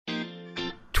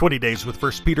20 Days with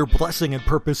 1 Peter, Blessing and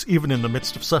Purpose Even in the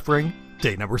Midst of Suffering,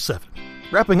 day number 7.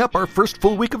 Wrapping up our first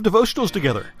full week of devotionals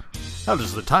together. How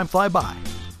does the time fly by?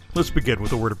 Let's begin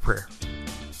with a word of prayer.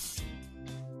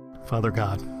 Father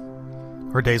God,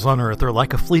 our days on earth are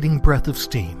like a fleeting breath of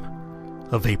steam,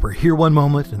 a vapor here one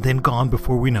moment and then gone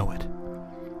before we know it.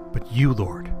 But you,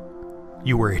 Lord,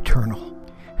 you are eternal.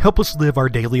 Help us live our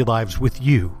daily lives with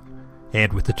you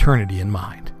and with eternity in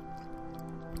mind.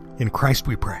 In Christ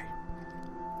we pray.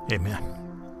 Amen.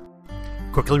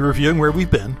 Quickly reviewing where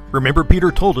we've been, remember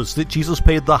Peter told us that Jesus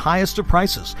paid the highest of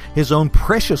prices, his own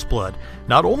precious blood,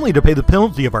 not only to pay the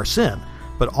penalty of our sin,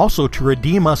 but also to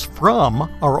redeem us from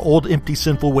our old empty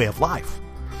sinful way of life.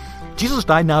 Jesus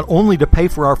died not only to pay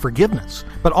for our forgiveness,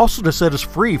 but also to set us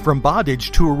free from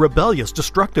bondage to a rebellious,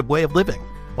 destructive way of living.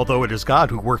 Although it is God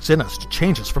who works in us to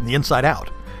change us from the inside out,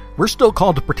 we're still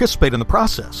called to participate in the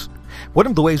process. One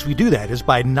of the ways we do that is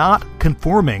by not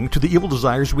conforming to the evil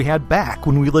desires we had back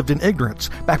when we lived in ignorance,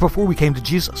 back before we came to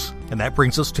Jesus. And that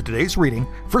brings us to today's reading,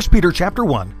 1 Peter chapter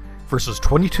 1, verses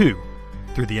 22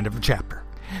 through the end of the chapter.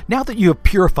 Now that you have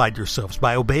purified yourselves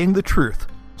by obeying the truth,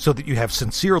 so that you have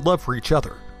sincere love for each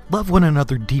other, love one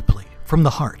another deeply, from the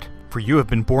heart, for you have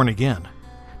been born again,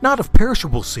 not of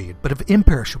perishable seed, but of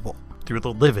imperishable, through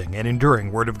the living and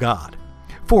enduring Word of God.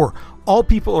 For all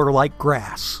people are like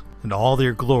grass, and all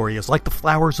their glory is like the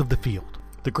flowers of the field.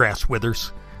 The grass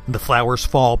withers, and the flowers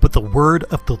fall, but the word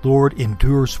of the Lord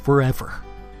endures forever.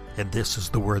 And this is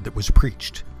the word that was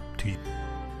preached to you.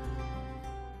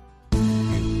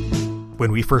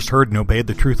 When we first heard and obeyed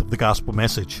the truth of the gospel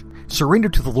message,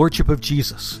 surrendered to the lordship of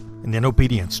Jesus, and in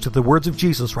obedience to the words of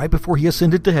Jesus right before he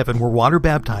ascended to heaven, were water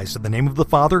baptized in the name of the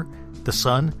Father, the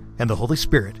Son, and the Holy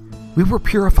Spirit, we were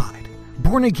purified,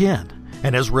 born again,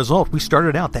 and as a result, we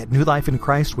started out that new life in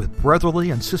Christ with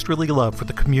brotherly and sisterly love for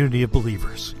the community of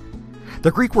believers. The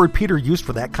Greek word Peter used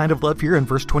for that kind of love here in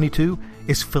verse 22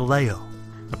 is phileo.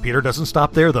 Now, Peter doesn't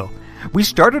stop there, though. We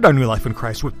started our new life in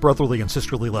Christ with brotherly and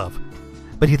sisterly love.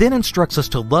 But he then instructs us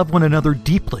to love one another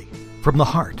deeply, from the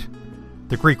heart.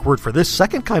 The Greek word for this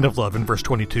second kind of love in verse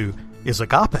 22 is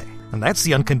agape, and that's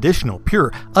the unconditional,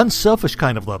 pure, unselfish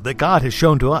kind of love that God has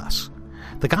shown to us.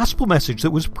 The gospel message that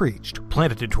was preached,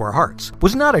 planted into our hearts,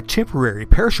 was not a temporary,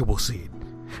 perishable seed.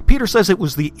 Peter says it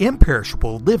was the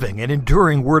imperishable, living, and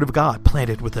enduring Word of God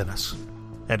planted within us.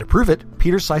 And to prove it,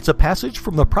 Peter cites a passage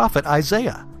from the prophet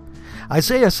Isaiah.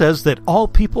 Isaiah says that all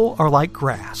people are like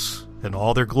grass, and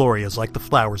all their glory is like the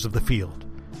flowers of the field.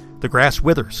 The grass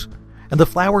withers, and the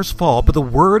flowers fall, but the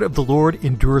word of the Lord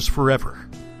endures forever.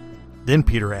 Then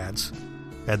Peter adds,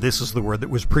 and this is the word that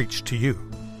was preached to you.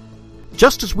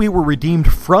 Just as we were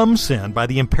redeemed from sin by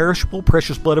the imperishable,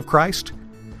 precious blood of Christ,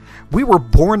 we were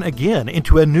born again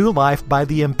into a new life by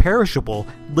the imperishable,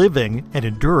 living, and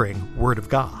enduring Word of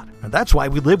God. And that's why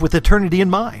we live with eternity in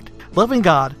mind, loving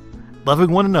God,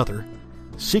 loving one another,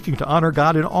 seeking to honor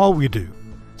God in all we do,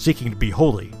 seeking to be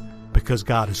holy because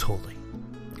God is holy.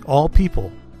 All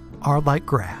people are like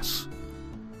grass,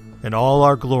 and all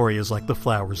our glory is like the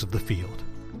flowers of the field.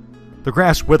 The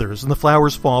grass withers and the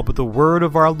flowers fall, but the word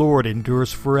of our Lord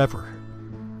endures forever.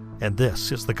 And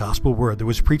this is the gospel word that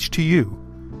was preached to you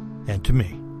and to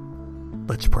me.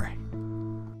 Let's pray.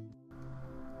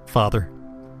 Father,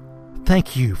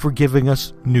 thank you for giving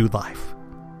us new life.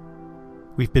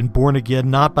 We've been born again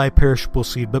not by perishable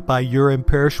seed, but by your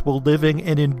imperishable, living,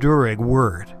 and enduring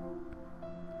word.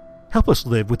 Help us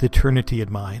live with eternity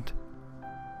in mind,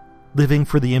 living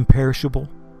for the imperishable,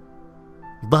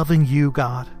 loving you,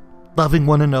 God, loving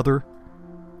one another,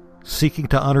 seeking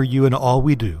to honor you in all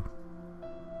we do,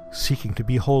 seeking to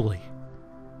be holy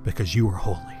because you are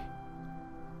holy.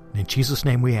 And in Jesus'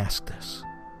 name we ask this.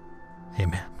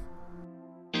 Amen.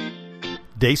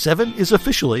 Day 7 is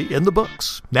officially in the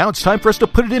books. Now it's time for us to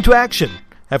put it into action.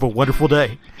 Have a wonderful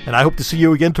day, and I hope to see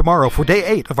you again tomorrow for day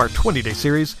 8 of our 20-day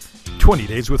series, 20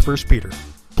 Days with 1 Peter.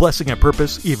 Blessing and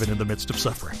purpose even in the midst of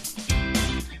suffering.